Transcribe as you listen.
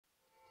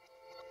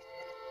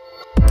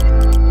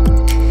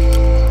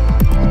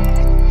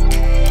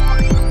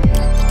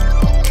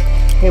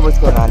Hey, what's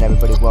going on,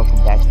 everybody? Welcome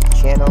back to the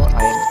channel.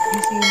 I am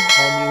using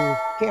my new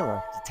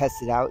camera to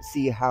test it out,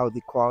 see how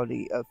the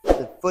quality of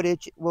the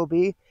footage will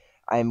be.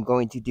 I'm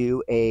going to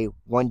do a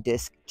one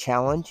disc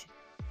challenge,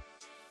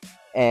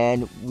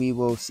 and we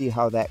will see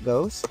how that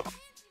goes.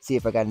 See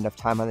if I got enough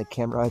time on the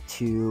camera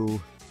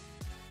to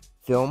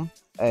film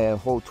a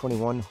whole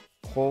 21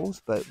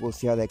 holes, but we'll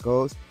see how that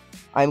goes.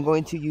 I'm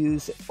going to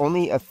use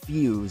only a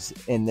fuse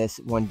in this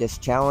one disc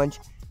challenge.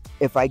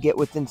 If I get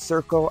within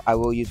circle, I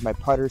will use my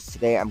putters.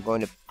 Today I'm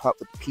going to putt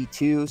with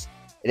P2s.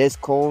 It is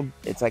cold.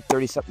 It's like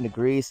 30 something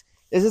degrees.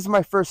 This is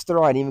my first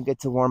throw. I didn't even get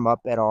to warm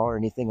up at all or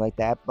anything like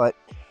that. But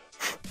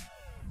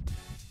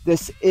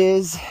this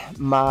is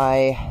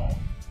my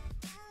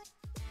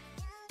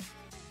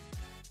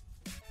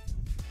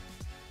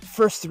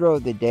first throw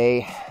of the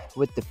day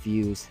with the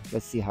fuse.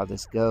 Let's see how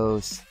this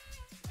goes.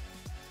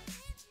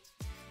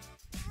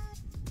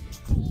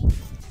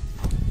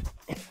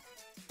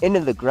 Into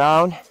the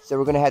ground, so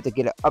we're going to have to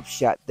get an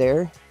upshot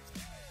there.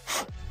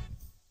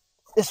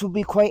 This will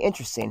be quite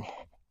interesting.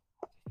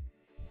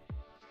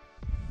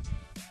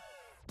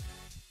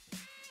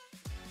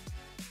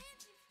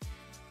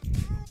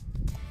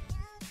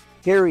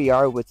 Here we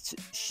are with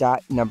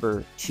shot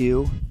number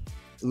 2.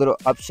 A little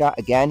upshot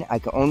again. I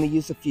can only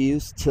use a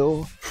fuse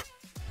till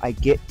I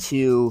get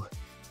to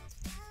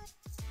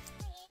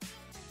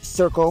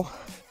circle.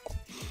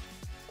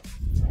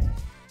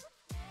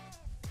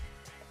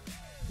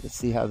 Let's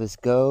see how this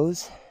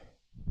goes.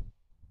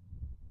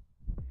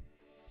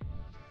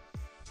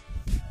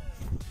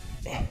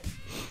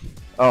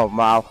 Oh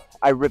wow,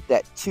 I ripped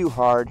that too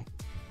hard.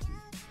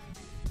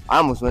 I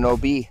almost went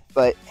OB,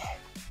 but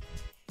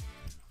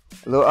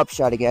a little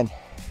upshot again.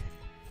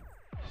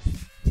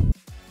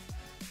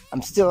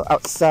 I'm still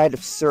outside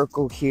of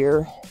circle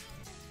here,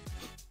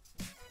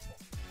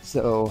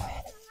 so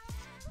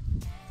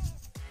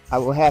I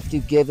will have to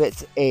give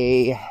it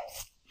a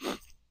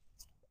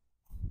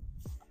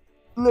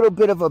little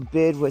bit of a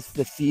bid with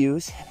the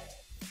fuse.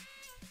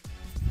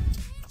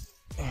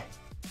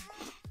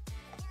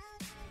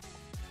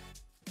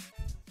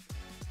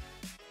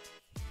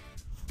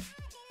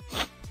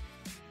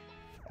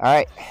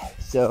 Alright,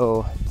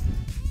 so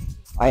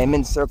I am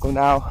in circle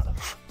now.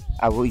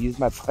 I will use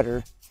my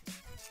putter,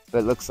 but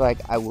it looks like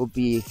I will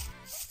be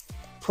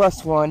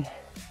 +1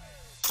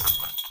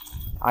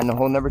 on the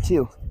hole number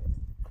 2.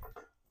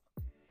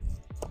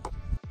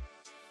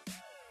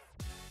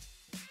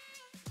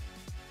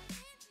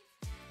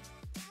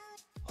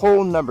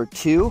 Hole number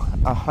 2,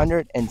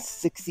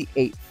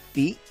 168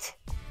 feet.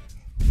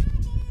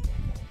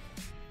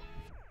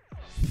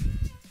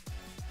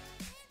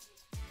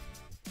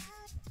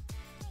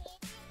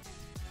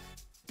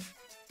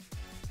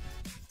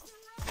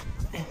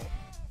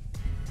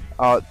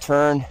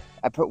 Turn.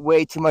 I put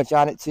way too much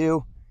on it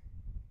too.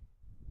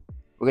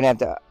 We're gonna have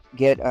to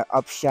get an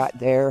upshot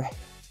there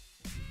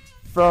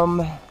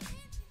from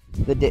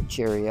the ditch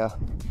area.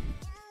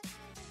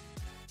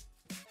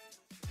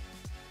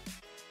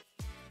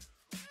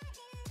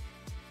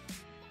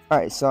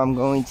 Alright, so I'm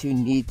going to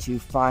need to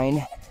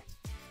find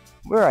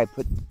where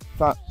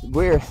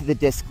where the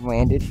disc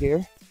landed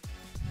here.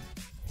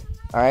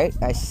 Alright,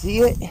 I see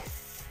it.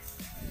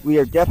 We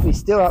are definitely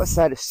still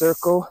outside of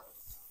circle.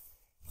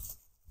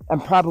 I'm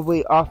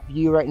probably off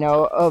view right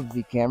now of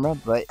the camera,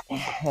 but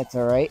that's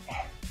alright.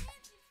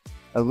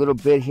 A little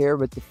bit here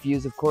with the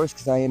fuse, of course,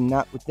 because I am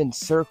not within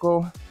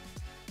circle.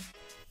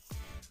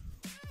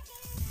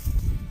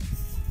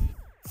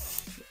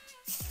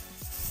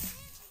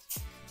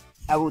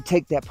 I will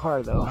take that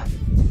par though.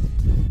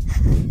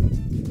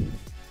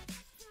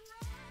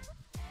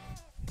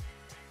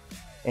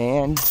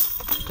 And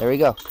there we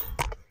go.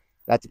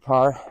 That's a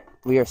par.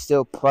 We are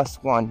still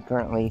 +1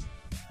 currently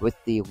with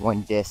the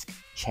one disc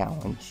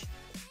challenge.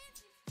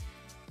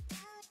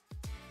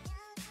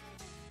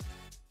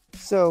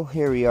 So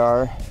here we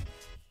are.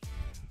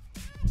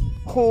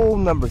 Hole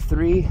number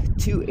 3,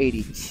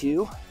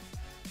 282.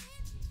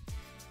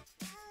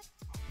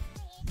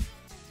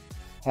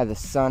 Have the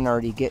sun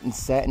already getting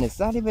set, and it's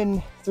not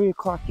even 3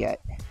 o'clock yet.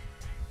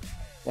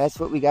 That's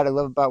what we gotta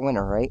love about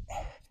winter, right?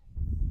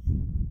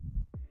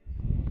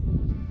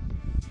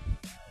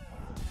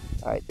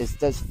 Alright, this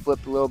does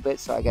flip a little bit,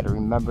 so I gotta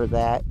remember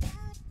that.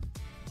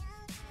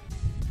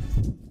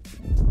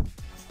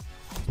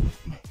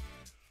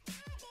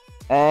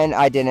 And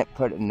I didn't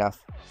put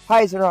enough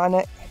hyzer on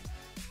it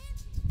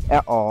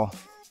at all.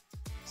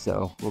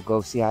 So we'll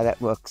go see how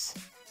that looks.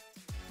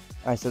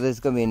 Alright, so this is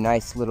going to be a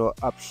nice little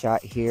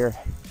upshot here.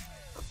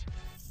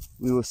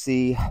 We will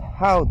see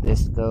how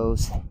this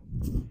goes.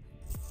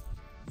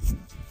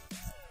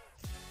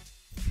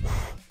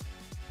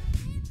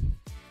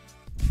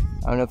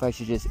 I don't know if I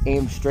should just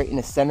aim straight in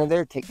the center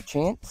there, take a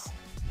chance.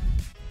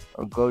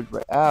 Or go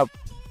right, I'll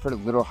put a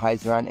little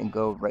hyzer on and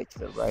go right to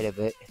the right of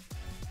it.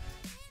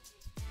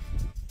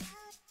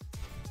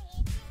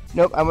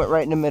 Nope, I went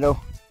right in the middle.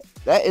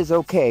 That is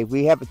okay.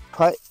 We have a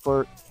putt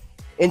for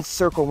in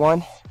circle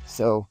 1,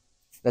 so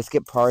let's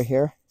get par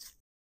here.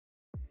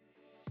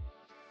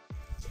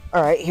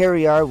 Alright, here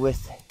we are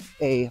with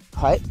a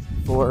putt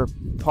for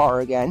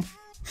par again.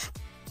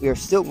 We are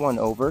still 1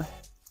 over.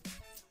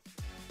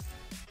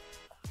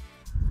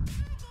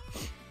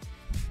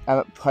 I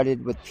haven't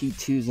putted with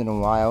P2s in a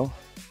while.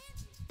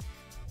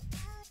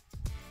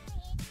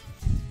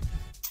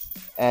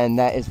 And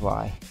that is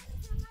why.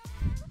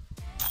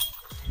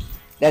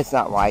 That's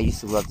not why. I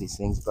used to love these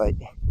things, but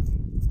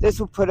this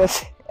will put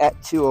us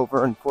at 2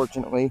 over,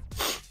 unfortunately,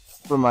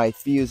 for my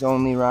views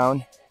only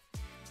round.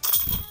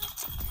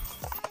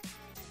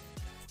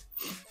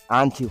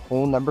 On to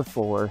hole number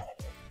 4.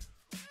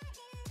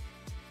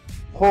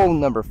 Hole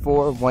number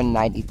 4,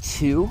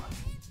 192.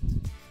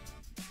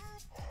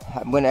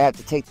 I'm going to have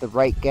to take the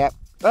right gap.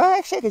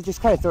 Actually, I could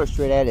just kind of throw it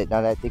straight at it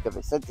now that I think of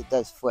it, since it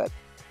does flip.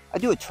 I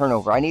do a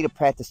turnover. I need to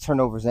practice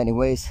turnovers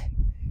anyways.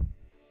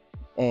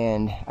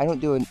 And I don't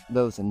do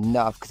those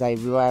enough because I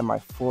rely on my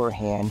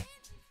forehand.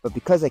 But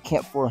because I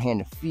can't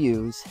forehand a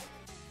fuse,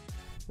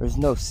 there's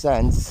no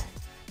sense.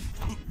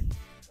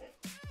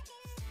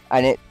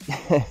 And it...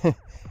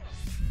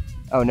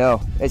 oh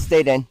no, it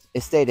stayed in.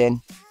 It stayed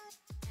in.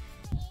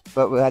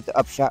 But we'll have to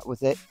upshot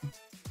with it.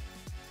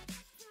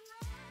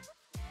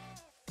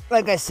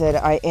 Like I said,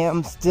 I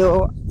am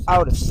still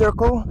out of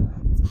circle.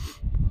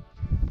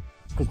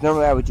 Because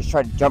normally I would just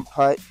try to jump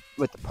putt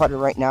with the putter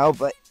right now,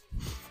 but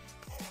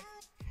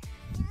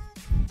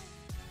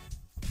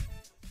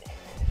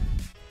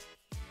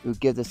we'll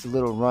give this a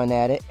little run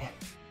at it.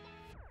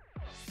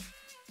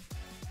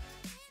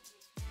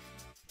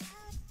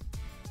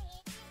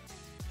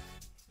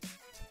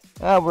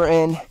 We're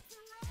in.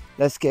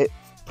 Let's get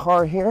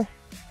par here.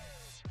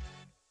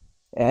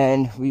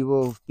 And we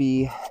will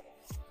be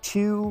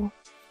still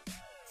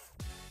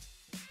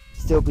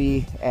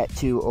be at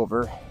 2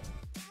 over.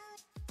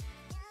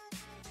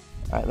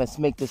 Alright, let's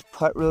make this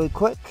putt really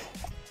quick.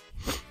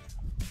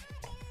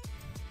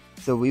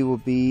 So we will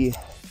be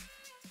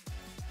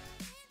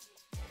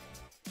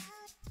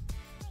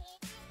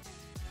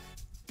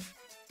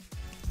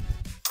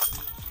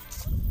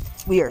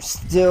we are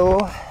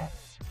still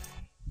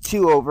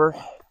 2 over.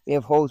 We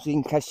have holes we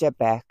can catch that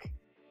back.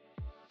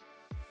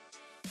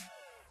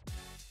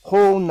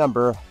 Hole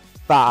number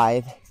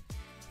 5,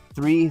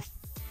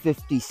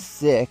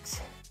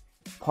 356,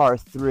 par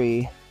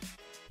 3,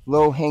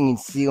 low hanging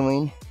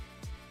ceiling.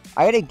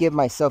 I gotta give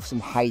myself some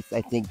height,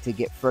 I think, to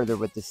get further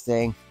with this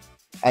thing.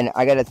 And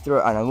I gotta throw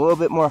it on a little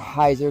bit more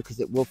hyzer because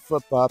it will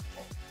flip up.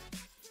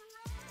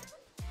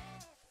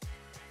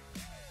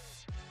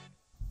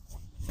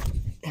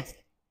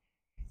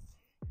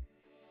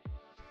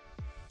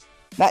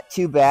 Not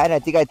too bad. I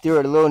think I threw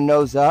it a little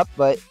nose up,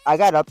 but I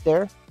got up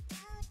there.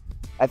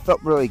 I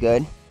felt really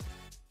good.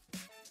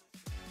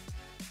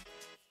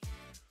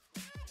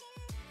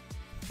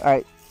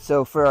 Alright,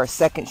 so for our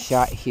second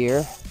shot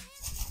here,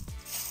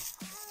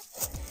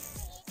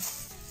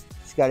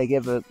 just got to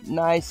give a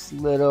nice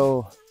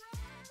little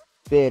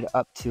bid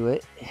up to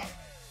it.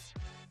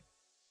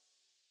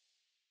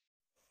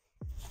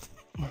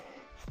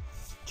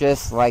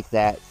 Just like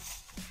that.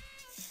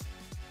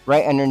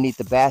 Right underneath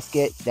the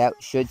basket. That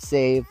should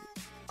save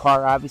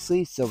par,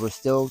 obviously, so we're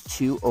still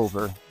 2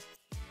 over.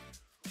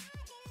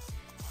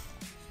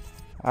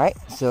 Alright,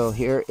 so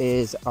here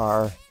is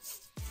our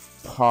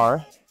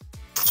par.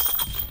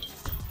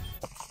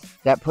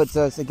 That puts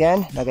us,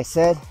 again, like I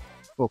said,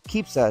 well,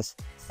 keeps us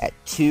at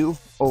 2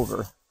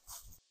 over.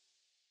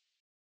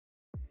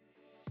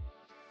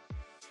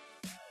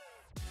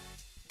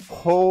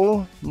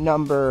 Hole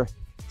number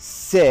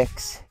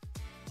 6,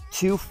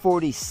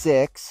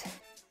 246.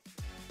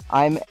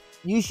 I'm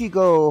usually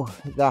go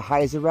the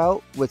hyzer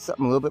route with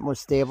something a little bit more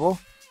stable,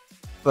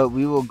 but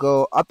we will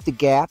go up the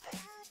gap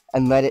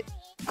and let it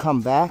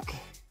come back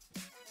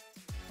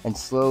and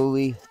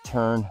slowly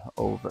turn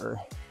over.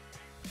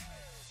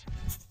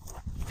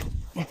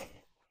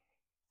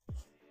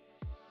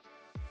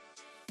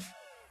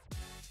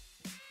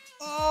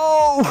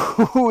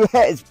 Oh,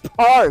 that is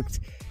parked.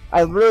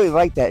 I really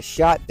like that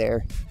shot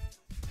there.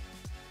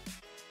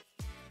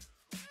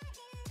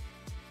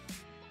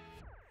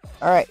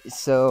 Alright,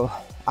 so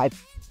I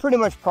pretty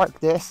much parked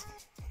this.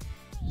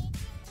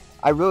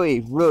 I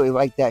really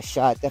like that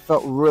shot. That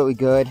felt really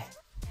good.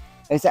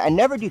 And I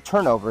never do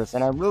turnovers,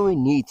 and I really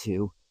need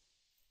to.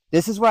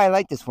 This is why I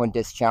like this one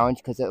disc challenge,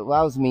 because it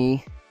allows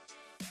me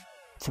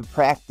to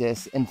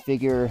practice and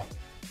figure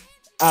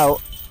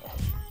out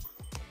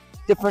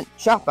different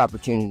shop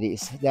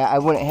opportunities that I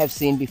wouldn't have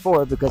seen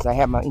before because I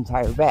have my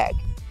entire bag.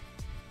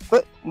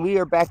 But we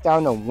are back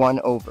down to 1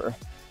 over.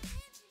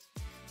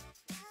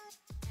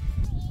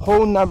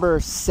 Hole number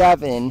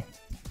 7,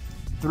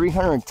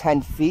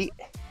 310 feet.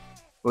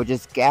 We'll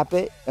just gap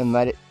it and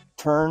let it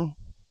turn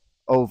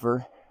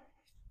over.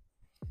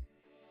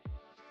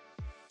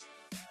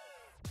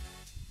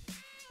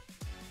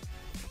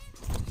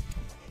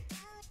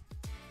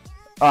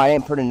 Oh, I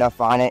didn't put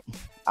enough on it.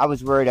 I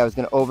was worried I was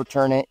going to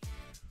overturn it.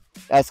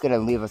 That's going to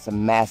leave us a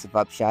massive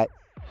upshot.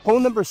 Hole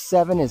number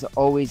 7 is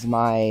always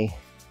my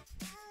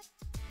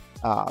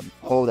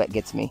hole that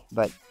gets me.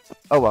 But,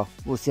 oh well,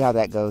 we'll see how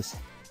that goes.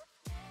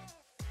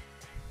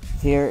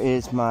 Here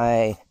is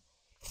my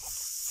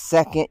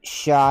second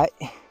shot.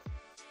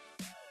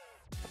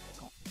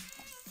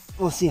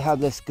 We'll see how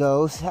this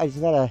goes. I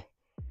just gotta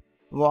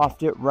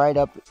loft it right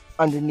up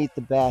underneath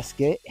the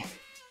basket.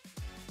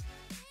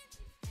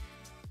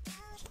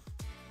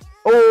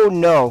 Oh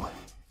no!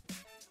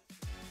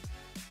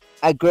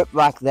 I grip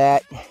lock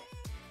that.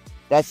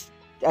 That's,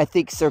 I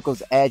think,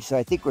 circle's edge, so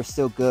I think we're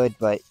still good,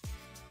 but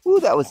ooh,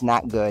 that was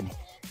not good.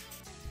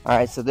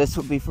 Alright, so this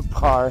will be for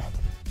par.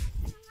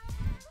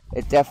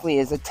 It definitely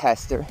is a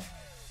tester,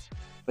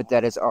 but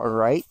that is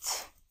alright.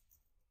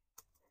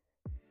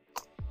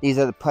 These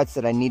are the putts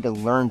that I need to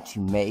learn to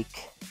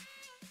make,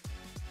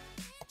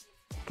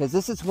 because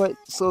this is what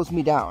slows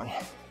me down.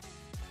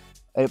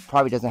 It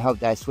probably doesn't help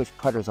that I switch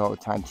putters all the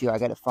time too. I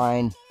gotta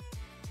find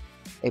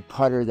a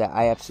putter that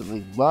I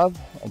absolutely love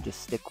and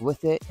just stick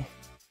with it.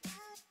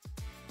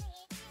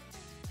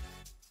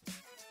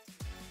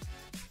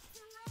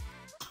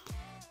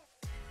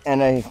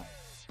 And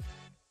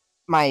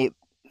my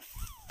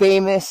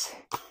famous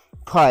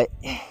putt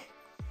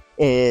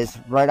is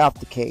right off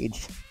the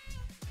cage.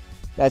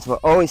 That's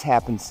what always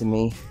happens to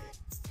me.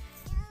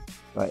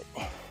 But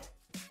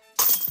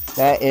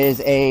that is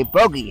a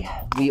bogey.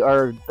 We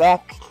are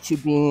back to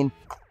being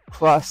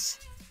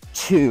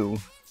 +2.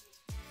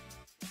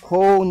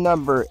 Hole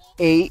number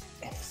 8,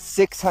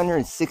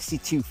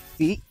 662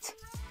 feet.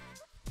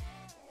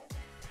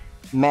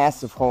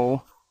 Massive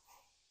hole.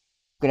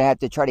 Gonna have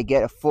to try to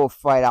get a full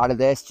flight out of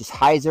this. Just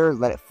hyzer,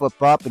 let it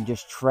flip up, and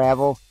just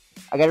travel.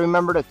 I gotta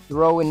remember to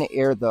throw in the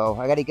air though.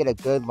 I gotta get a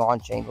good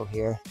launch angle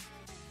here.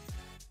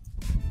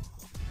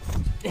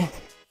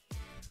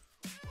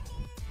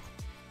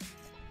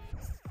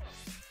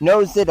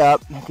 Nosed it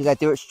up because I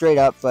threw it straight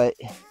up, but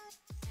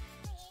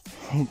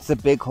it's a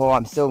big hole.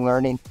 I'm still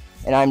learning,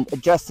 and I'm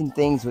adjusting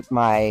things with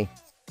my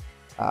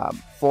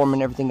form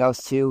and everything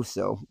else too,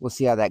 so we'll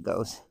see how that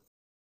goes.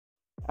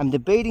 I'm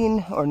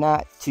debating or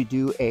not to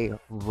do a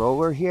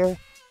roller here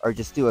or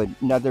just do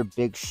another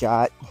big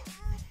shot.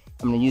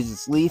 I'm going to use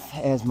this leaf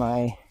as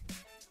my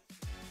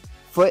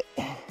foot.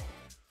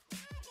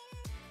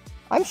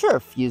 I'm sure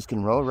a fuse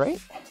can roll, right?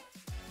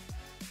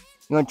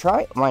 You want to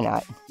try it? Why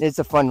not? It's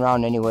a fun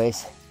round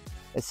anyways.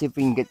 Let's see if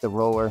we can get the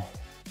roller.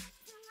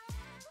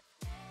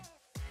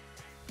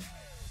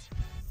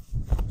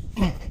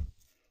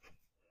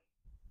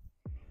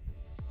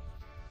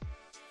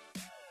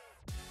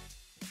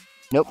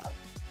 Nope.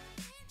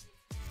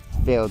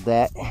 Failed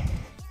that.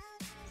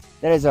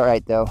 That is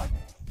alright though.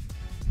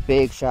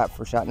 Big shot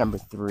for shot number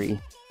 3.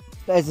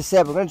 As I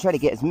said, we're going to try to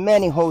get as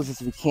many holes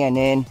as we can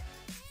in.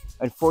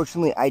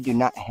 Unfortunately, I do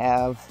not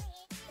have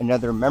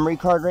another memory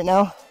card right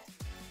now.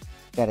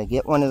 Gotta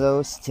get one of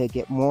those to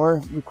get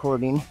more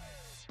recording.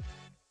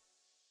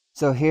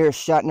 So here's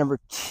shot number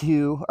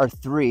 2 or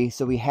 3,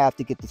 so we have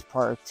to get this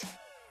parked.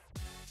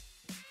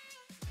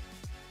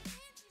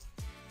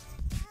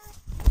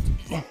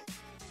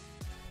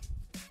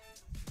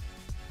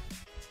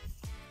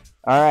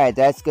 Alright,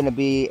 that's going to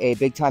be a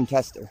big time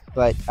tester,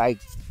 but I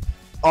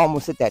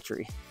almost hit that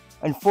tree.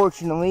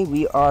 Unfortunately,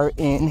 we are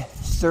in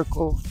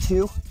circle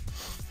 2,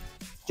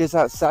 just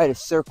outside of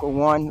circle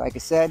 1. Like I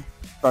said,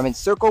 if I'm in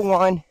circle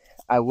 1,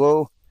 I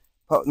will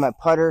put my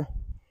putter.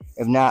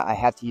 If not, I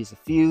have to use a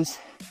fuse.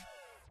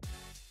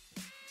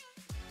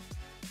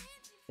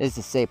 This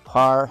is say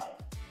par.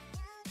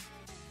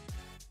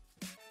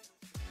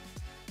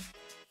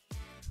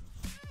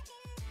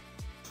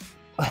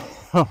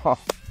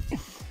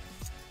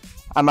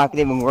 I'm not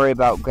gonna even worry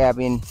about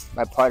grabbing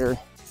my putter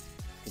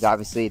because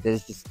obviously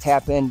there's just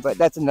tap in, but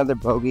that's another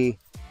bogey.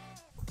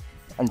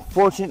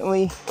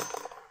 Unfortunately,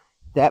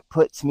 that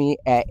puts me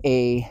at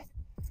a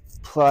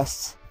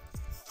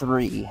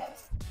 +3.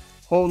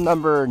 Hole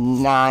number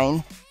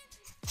 9,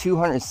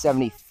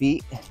 270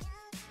 feet.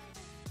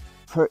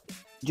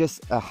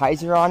 Just a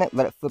hyzer on it,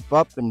 let it flip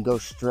up and go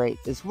straight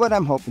is what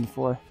I'm hoping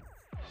for.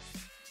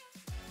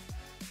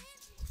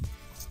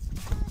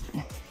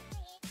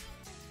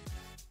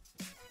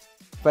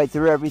 Fight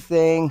through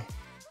everything.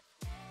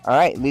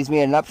 Alright, leaves me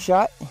an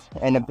upshot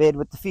and a bid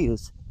with the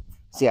fuse.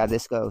 See how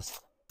this goes.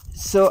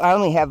 So I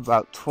only have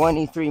about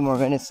 23 more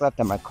minutes left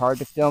on my card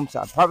to film,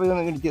 so I'm probably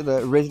only going to do the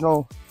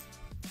original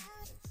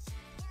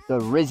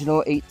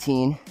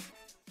 18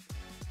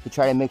 to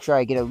try to make sure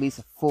I get at least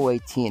a full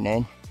 18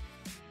 in.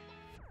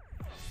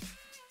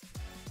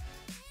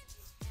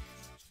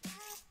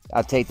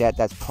 I'll take that.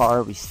 That's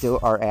par. We still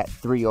are at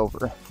 3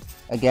 over.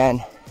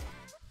 Again,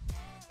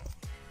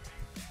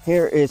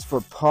 here is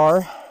for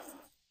par.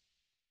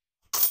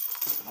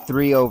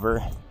 3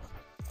 over.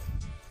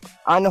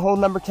 On to hole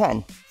number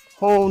 10.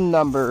 Hole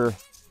number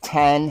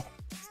 10,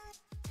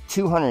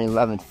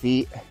 211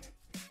 feet.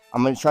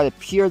 I'm going to try to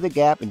peer the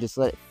gap and just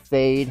let it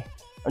fade.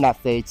 Or not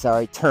fade,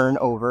 sorry. Turn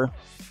over.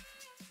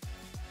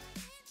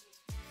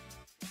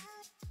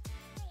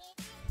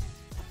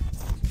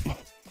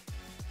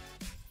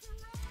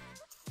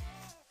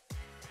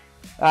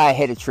 I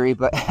hit a tree,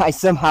 but I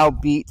somehow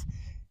beat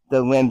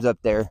the limbs up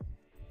there.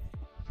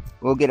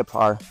 We'll get a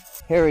par.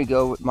 Here we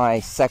go with my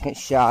second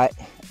shot.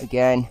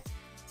 Again,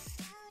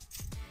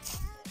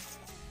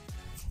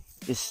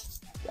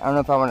 I don't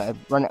know if I want to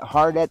run it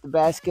hard at the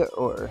basket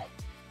or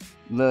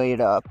lay it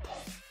up.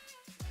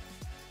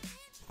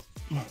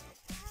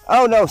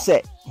 Oh no,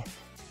 sit.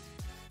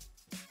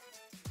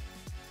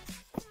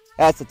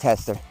 That's a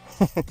tester.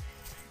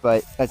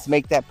 But let's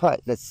make that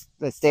putt. Let's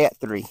stay at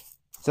 3.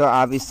 So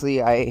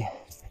obviously I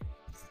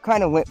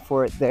kind of went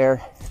for it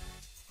there.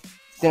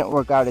 Didn't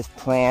work out as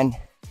planned.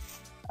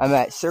 I'm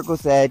at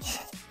circle's edge,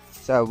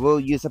 so I will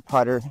use a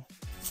putter.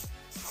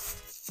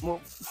 We'll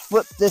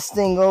flip this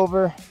thing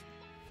over.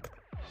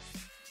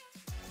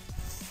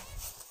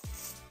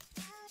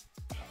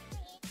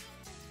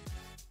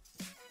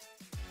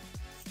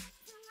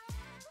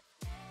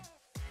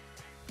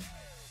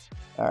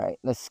 All right,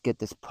 let's get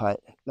this putt.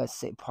 Let's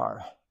say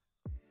par.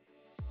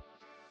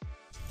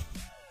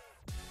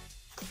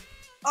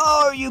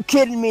 Oh, are you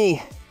kidding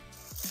me?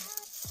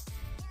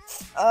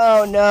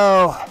 Oh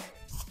no.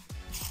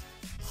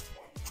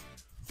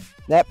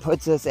 That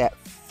puts us at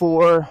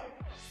 4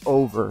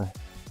 over.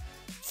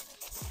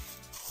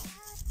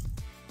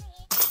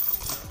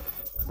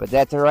 But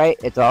that's alright.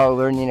 It's all a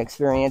learning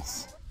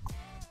experience.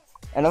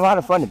 And a lot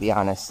of fun, to be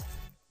honest.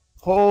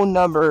 Hole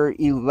number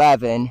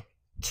 11,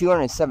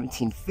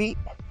 217 feet.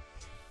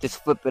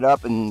 Just flip it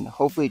up and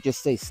hopefully it just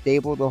stays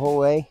stable the whole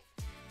way.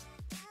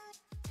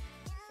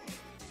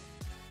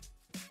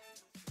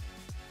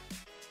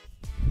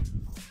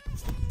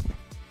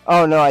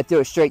 Oh no, I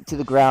threw it straight to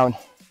the ground.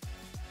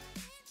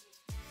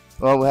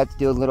 Well, we'll have to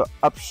do a little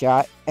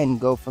upshot and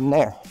go from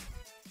there.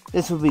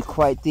 This will be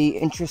quite the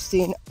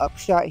interesting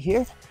upshot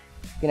here.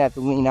 Gonna have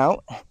to lean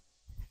out.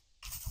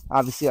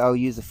 Obviously, I'll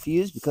use a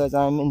fuse because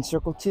I'm in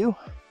circle 2.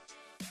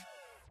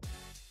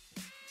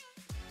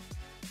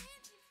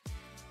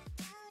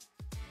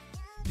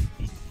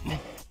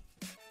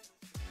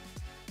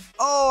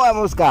 Oh, I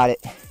almost got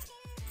it.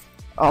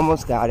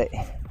 Almost got it.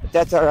 But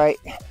that's all right.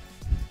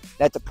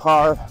 That's a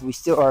par. We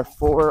still are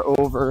 4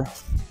 over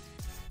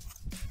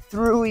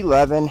through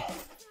 11.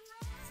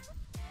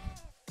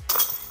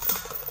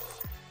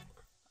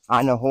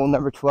 On to hole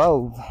number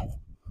 12.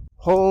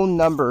 Hole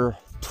number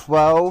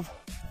 12,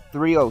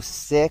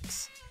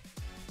 306.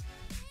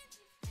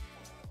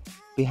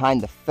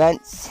 Behind the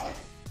fence.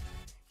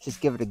 Just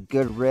give it a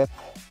good rip.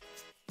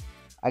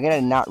 I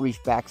gotta not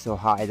reach back so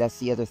high. That's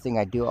the other thing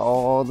I do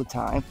all the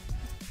time.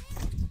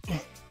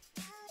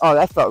 Oh,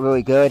 that felt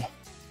really good.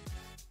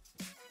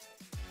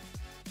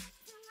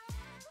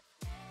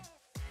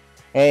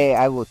 Hey,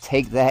 I will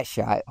take that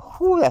shot.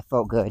 Whew, that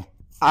felt good.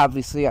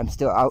 Obviously, I'm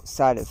still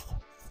outside of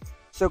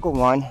circle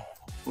 1.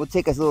 We'll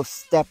take a little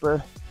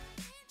stepper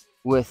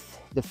with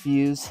the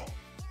fuse.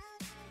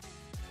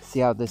 See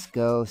how this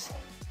goes.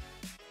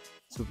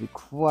 This will be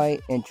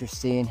quite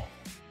interesting.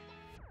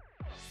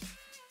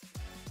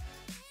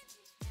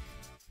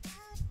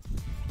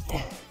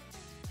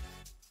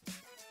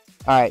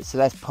 Alright, so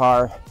that's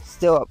par.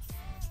 Still up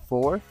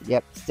 4.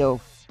 Yep,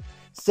 still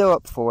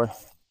up 4.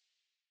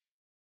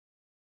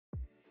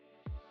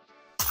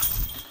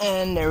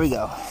 And there we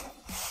go.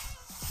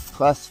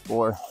 Plus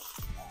 4.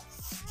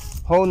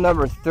 Hole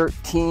number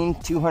 13,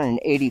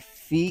 280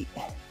 feet.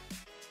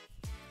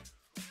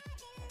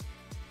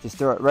 Just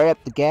throw it right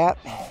up the gap.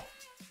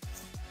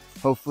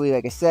 Hopefully,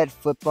 like I said,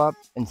 flip up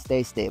and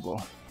stay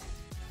stable.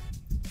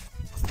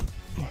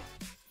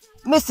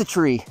 Missed the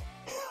tree.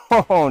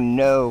 Oh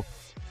no.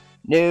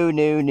 No.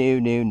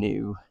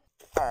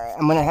 Alright,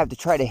 I'm gonna have to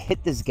try to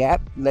hit this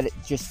gap, let it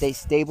just stay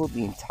stable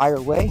the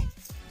entire way.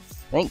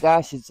 Thank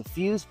gosh it's a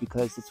fuse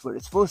because it's what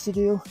it's supposed to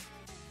do.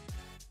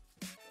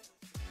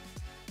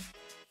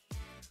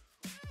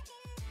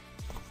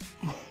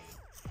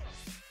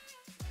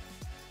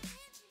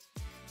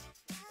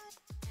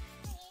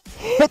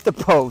 Hit the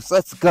post,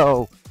 let's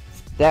go.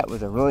 That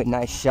was a really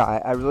nice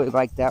shot. I really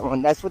like that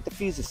one. That's what the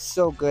fuse is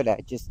so good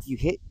at. Just you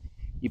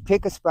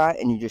pick a spot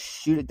and you just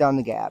shoot it down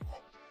the gap.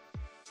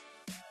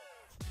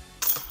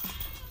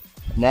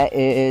 And that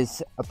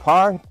is a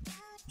par.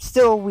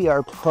 Still, we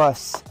are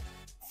plus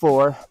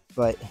 4,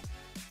 but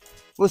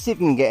we'll see if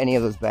we can get any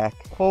of those back.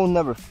 Hole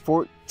number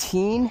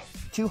 14,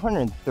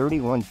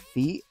 231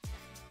 feet.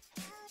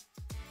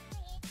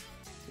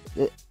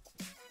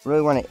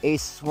 Really want to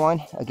ace this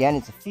one. Again,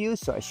 it's a fuse,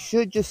 so I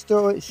should just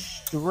throw it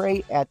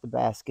straight at the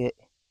basket.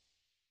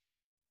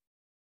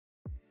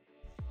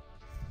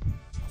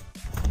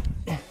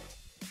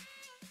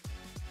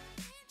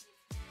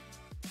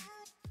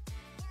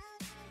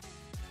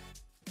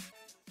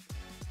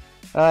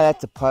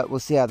 That's a putt. We'll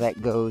see how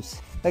that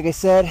goes. Like I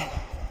said,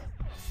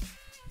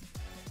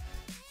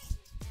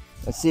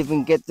 let's see if we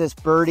can get this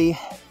birdie.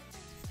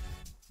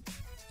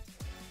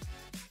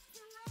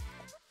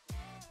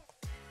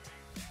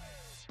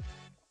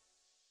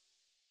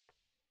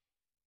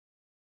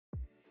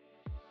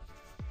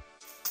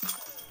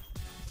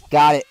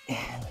 Got it.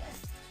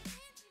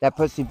 That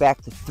puts me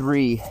back to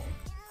 3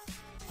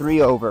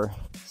 over.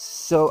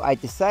 So I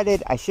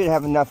decided I should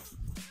have enough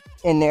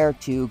in there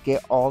to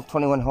get all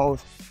 21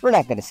 holes. We're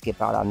not going to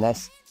skip out on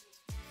this.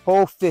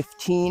 Hole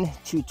 15,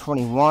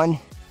 221.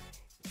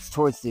 It's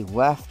towards the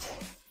left.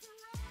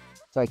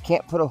 So I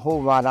can't put a whole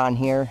lot on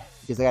here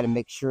because I got to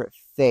make sure it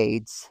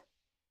fades.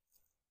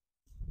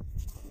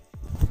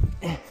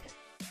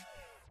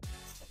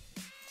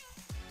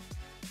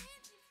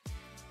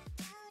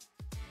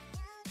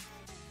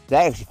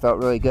 That actually felt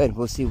really good.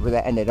 We'll see where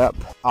that ended up.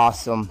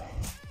 Awesome.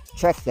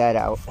 Check that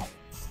out.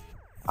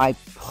 I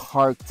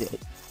parked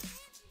it.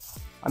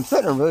 I'm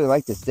starting to really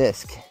like this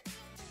disc.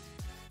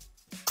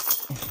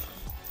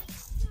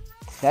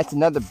 That's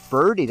another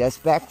birdie. That's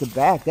back to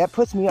back. That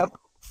puts me up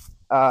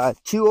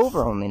 2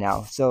 over only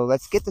now. So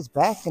let's get this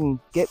back and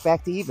get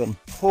back to even.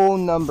 Hole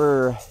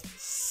number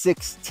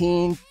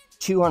 16,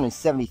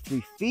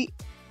 273 feet.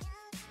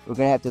 We're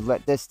gonna have to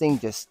let this thing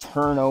just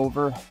turn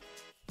over.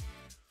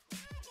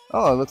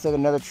 Oh, it looks like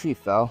another tree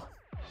fell.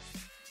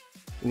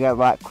 We got a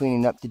lot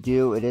cleaning up to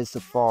do. It is the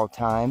fall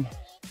time.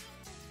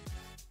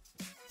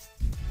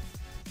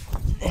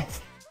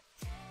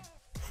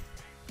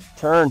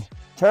 Turn,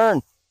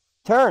 turn,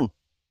 turn.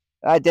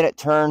 I didn't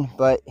turn,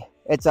 but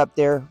it's up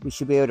there. We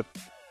should be able to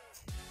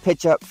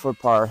pitch up for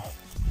par.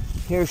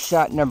 Here's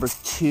shot number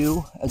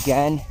 2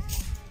 again.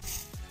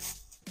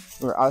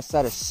 We're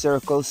outside a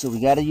circle, so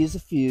we got to use a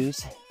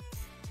fuse.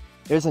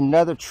 There's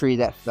another tree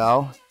that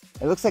fell.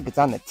 It looks like it's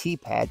on the tee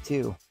pad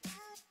too.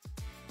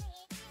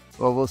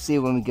 Well, we'll see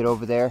when we get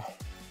over there.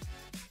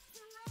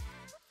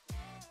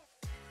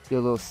 Do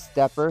a little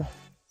stepper.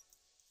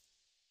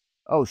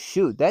 Oh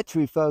shoot, that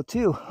tree fell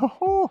too.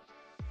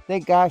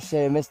 Thank gosh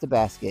that I missed the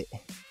basket.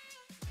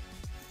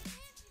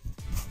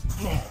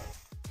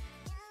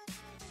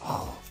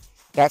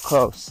 Got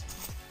close,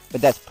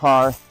 but that's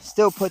par.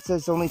 Still puts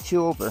us only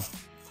 2 over.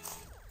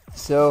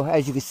 So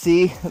as you can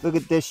see, look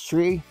at this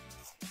tree.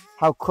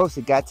 How close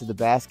it got to the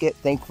basket.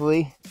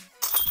 Thankfully,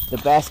 the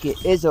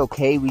basket is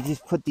okay. We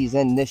just put these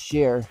in this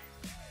year.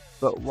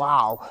 But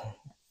wow,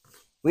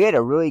 we had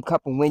a really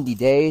couple windy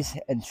days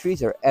and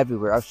trees are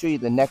everywhere. I'll show you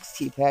the next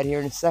tee pad here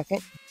in a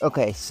second.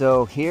 Okay,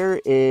 so here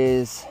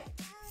is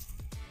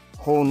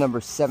hole number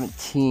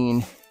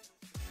 17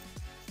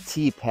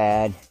 tee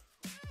pad.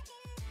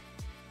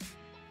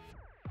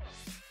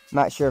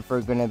 Not sure if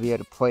we're going to be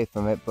able to play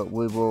from it, but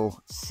we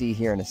will see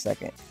here in a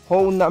second.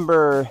 Hole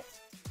number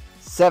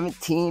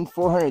 17,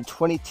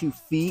 422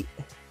 feet.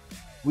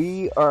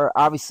 We are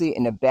obviously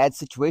in a bad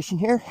situation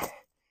here.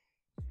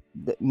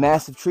 The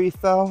massive tree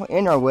fell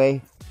in our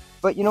way,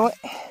 but you know what?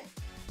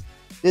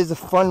 This is a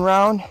fun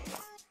round.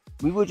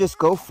 We will just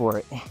go for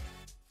it.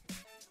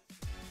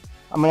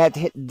 I'm gonna have to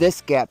hit this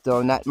gap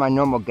though, not my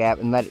normal gap,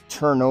 and let it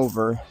turn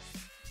over.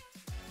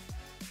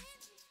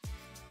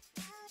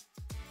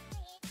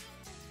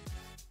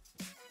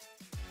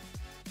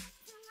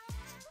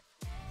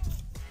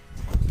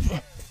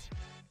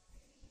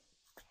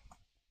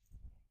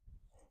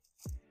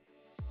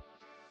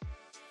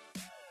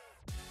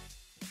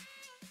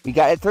 We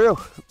got it through.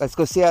 Let's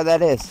go see how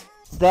that is.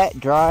 That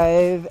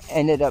drive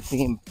ended up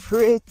being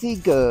pretty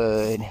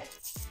good.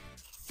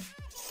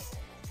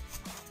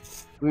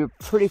 We were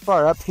pretty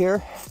far up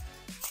here.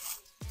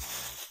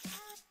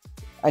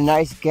 A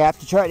nice gap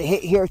to try to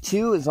hit here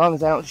too, as long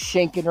as I don't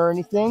shank it or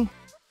anything.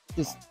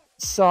 Just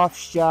soft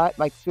shot,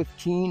 like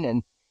 15,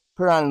 and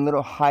put on a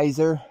little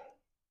hyzer.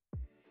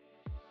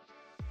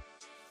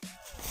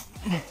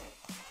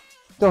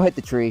 Don't hit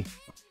the tree.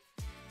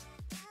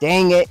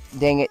 Dang it,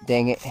 dang it,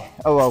 dang it.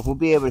 Oh well, we'll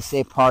be able to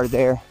say par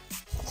there.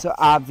 So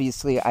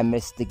obviously I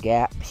missed the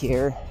gap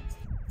here.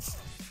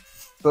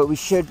 But we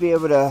should be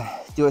able to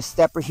do a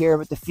stepper here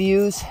with the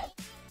fuse.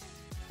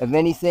 If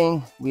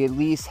anything, we at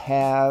least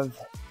have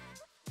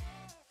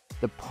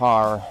the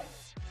par.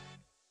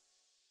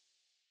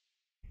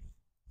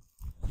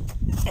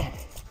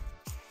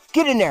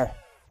 Get in there!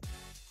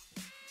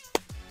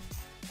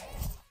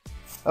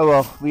 Oh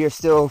well, we are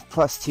still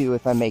 +2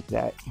 if I make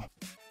that.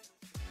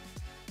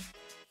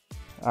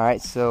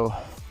 Alright, so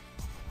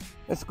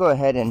let's go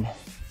ahead and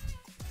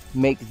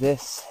make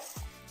this.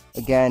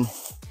 Again,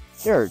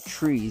 there are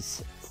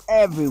trees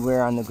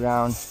everywhere on the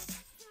ground.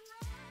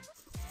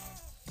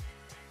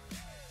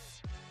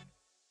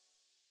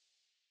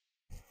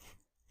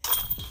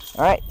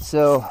 Alright,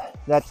 so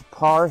that's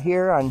par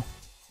here on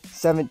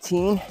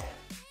 17.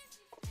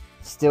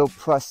 Still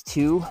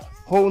 +2.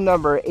 Hole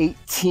number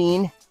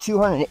 18,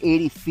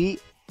 280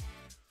 feet.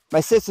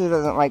 My sister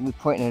doesn't like me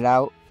pointing it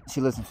out. She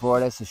lives in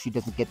Florida, so she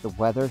doesn't get the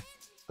weather.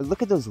 But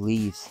look at those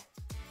leaves.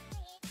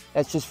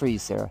 That's just for you,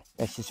 Sarah.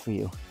 That's just for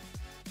you.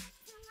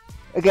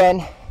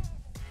 Again,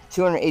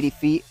 280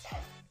 feet.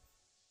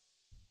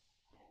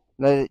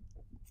 Let it,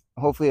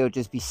 hopefully it'll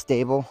just be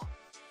stable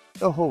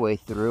the whole way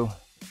through.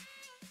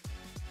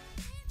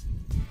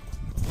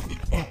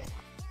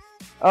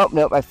 Oh,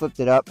 nope, I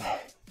flipped it up.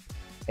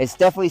 It's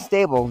definitely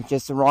stable,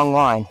 just the wrong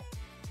line.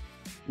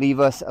 Leave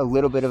us a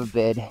little bit of a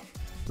bid.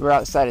 We're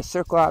outside a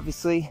circle,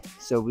 obviously,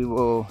 so we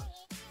will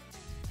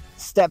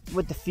step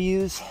with the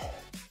fuse.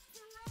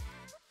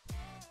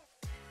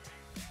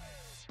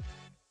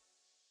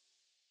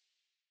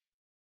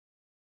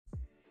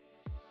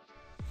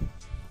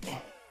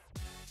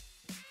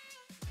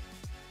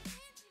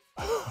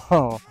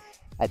 Oh,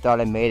 I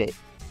thought I made it,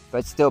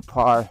 but still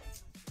par,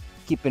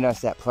 keeping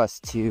us at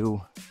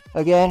 +2.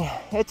 Again,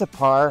 it's a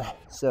par,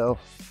 So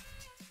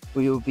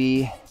we will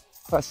be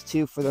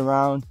 +2 for the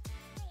round.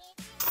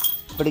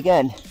 But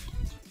again,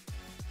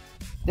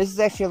 this is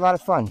actually a lot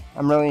of fun.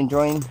 I'm really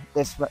enjoying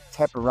this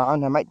type of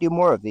round. I might do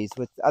more of these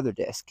with other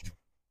discs.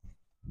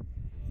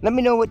 Let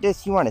me know what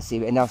disc you want to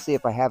see, and I'll see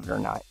if I have it or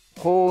not.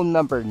 Hole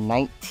number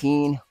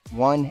 19,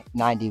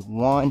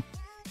 191.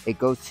 It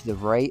goes to the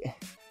right.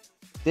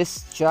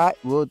 This shot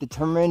will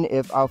determine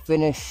if I'll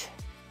finish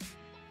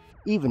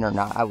even or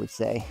not, I would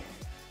say.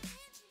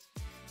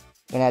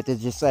 I'm gonna have to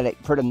just let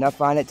it put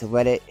enough on it to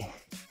let it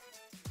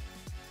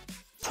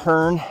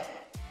turn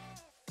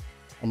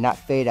and not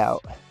fade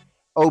out.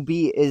 OB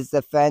is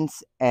the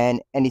fence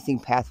and anything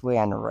pathway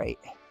on the right.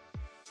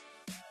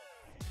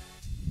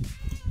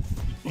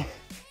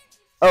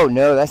 Oh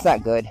no, that's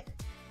not good.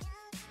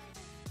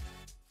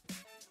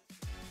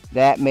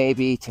 That may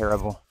be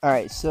terrible.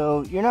 Alright,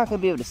 so you're not going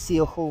to be able to see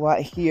a whole lot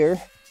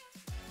here,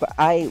 but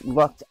I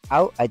lucked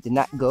out. I did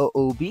not go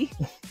OB.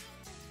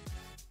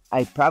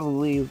 I'd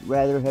probably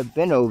rather have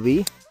been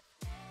OB.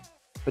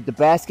 But the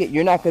basket,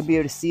 you're not going to be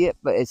able to see it,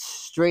 but it's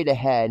straight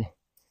ahead.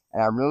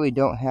 And I really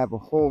don't have a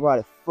whole lot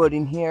of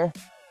footing here.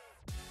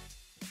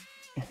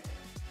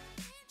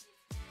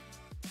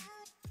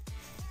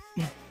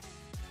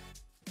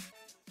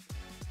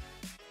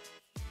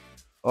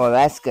 Oh,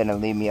 that's going to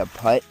leave me a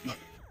putt.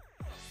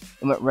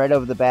 It went right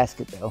over the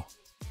basket, though.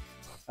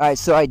 Alright,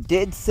 so I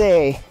did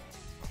say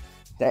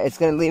that it's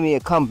going to leave me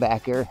a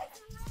comebacker.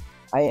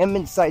 I am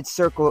inside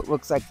circle, it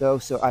looks like, though,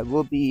 so I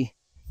will be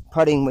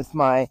putting with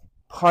my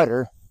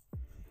putter.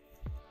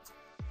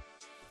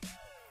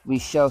 We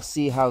shall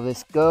see how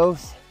this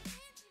goes.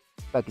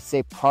 If I could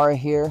say par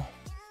here,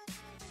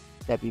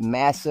 that'd be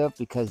massive,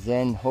 because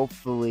then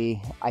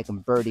hopefully I can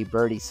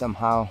birdie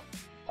somehow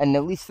and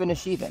at least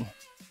finish even.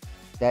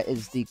 That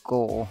is the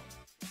goal.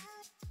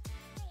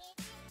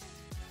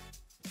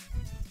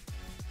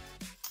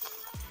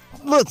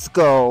 Let's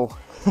go.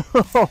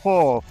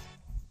 All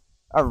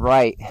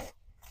right.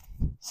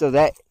 So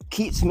that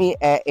keeps me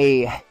at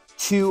a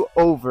 2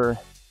 over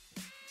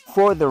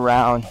for the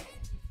round.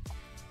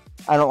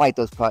 I don't like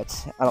those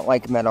putts. I don't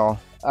like them at all.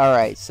 All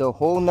right. So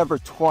hole number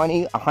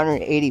 20,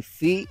 180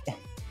 feet.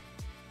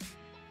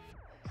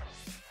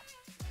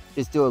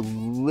 Just do a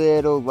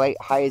little light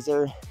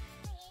hyzer.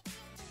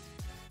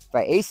 If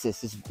I ace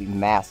this, this would be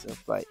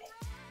massive, but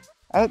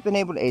I haven't been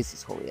able to ace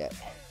this hole yet.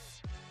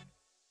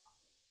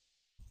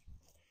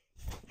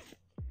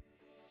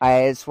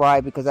 That's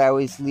why, because I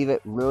always leave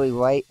it really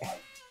light.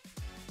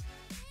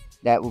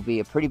 That will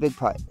be a pretty big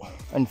putt.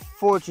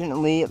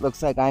 Unfortunately, it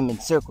looks like I'm in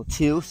circle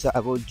 2, so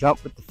I will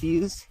jump with the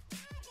fuse.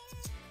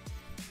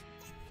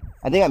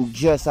 I think I'm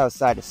just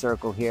outside the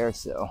circle here,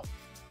 so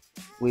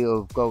we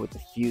will go with the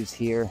fuse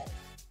here.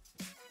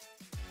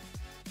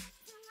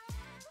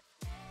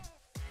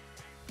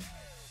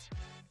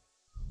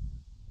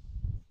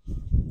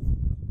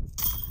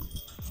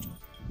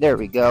 There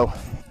we go.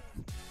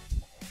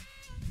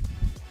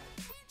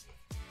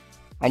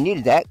 I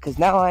needed that because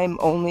now I'm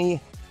only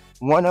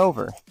 1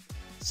 over.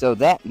 So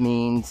that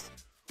means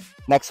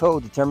next hole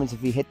determines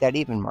if we hit that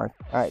even mark.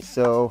 Alright,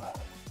 so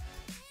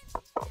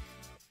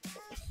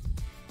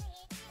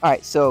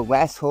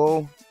last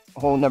hole,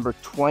 hole number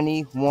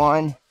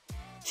 21,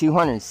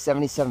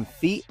 277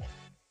 feet.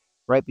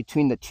 Right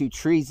between the 2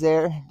 trees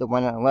there, the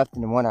one on the left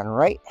and the one on the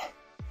right.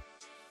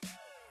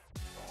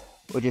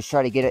 We'll just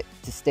try to get it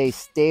to stay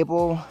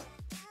stable.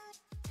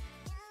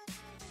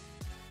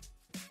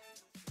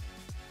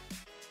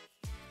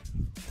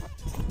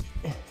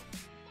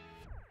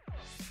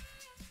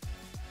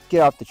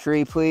 Get off the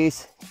tree,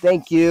 please.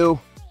 Thank you.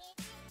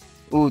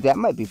 Ooh, that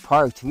might be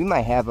parked. We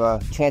might have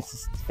a chance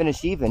to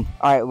finish even.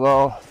 Alright,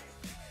 well,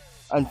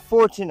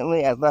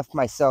 unfortunately, I left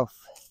myself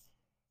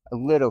a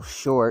little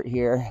short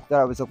here.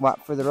 Thought I was a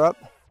lot further up.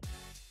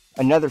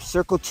 Another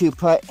circle 2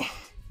 putt.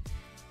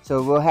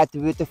 So we'll have to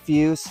root the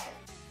fuse.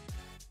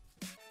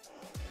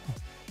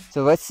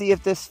 So let's see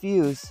if this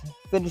fuse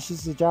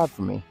finishes the job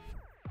for me.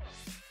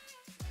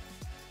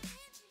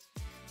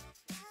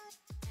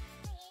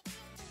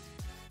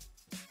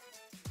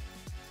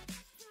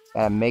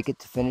 Gotta make it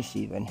to finish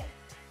even.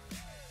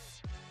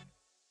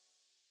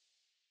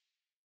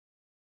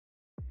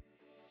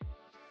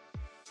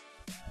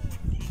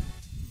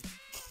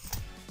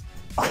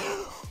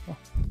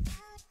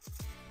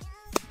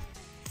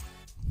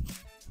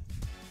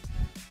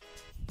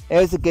 It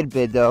was a good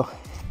bid, though.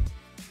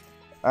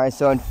 Alright,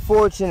 so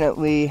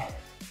unfortunately,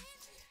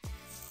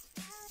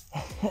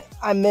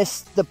 I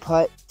missed the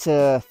putt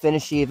to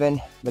finish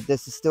even, but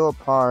this is still a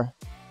par.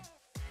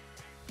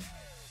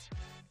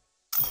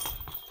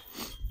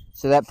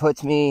 So that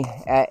puts me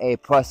at a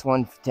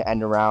 +1 to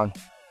end the round.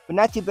 But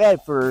not too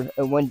bad for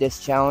a 1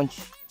 disc challenge,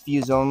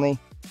 fuse only.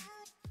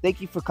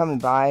 Thank you for coming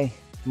by.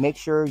 Make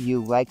sure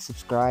you like,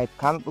 subscribe,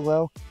 comment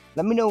below.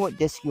 Let me know what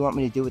disc you want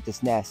me to do with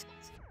this nest.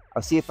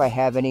 I'll see if I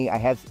have any. I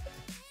have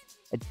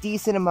a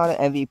decent amount of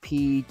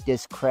MVP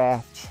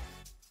Discraft.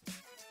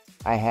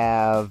 I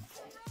have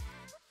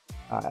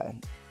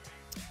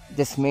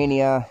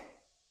Discmania,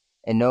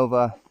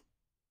 Innova,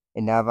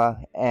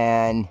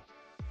 and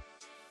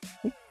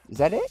Is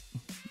that it?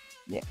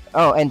 Yeah.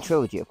 Oh, and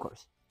Trilogy, of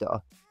course. Duh.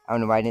 I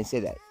don't know why I didn't say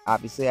that.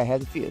 Obviously, I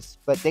had the fuse.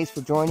 But thanks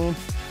for joining,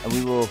 and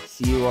we will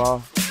see you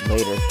all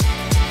later.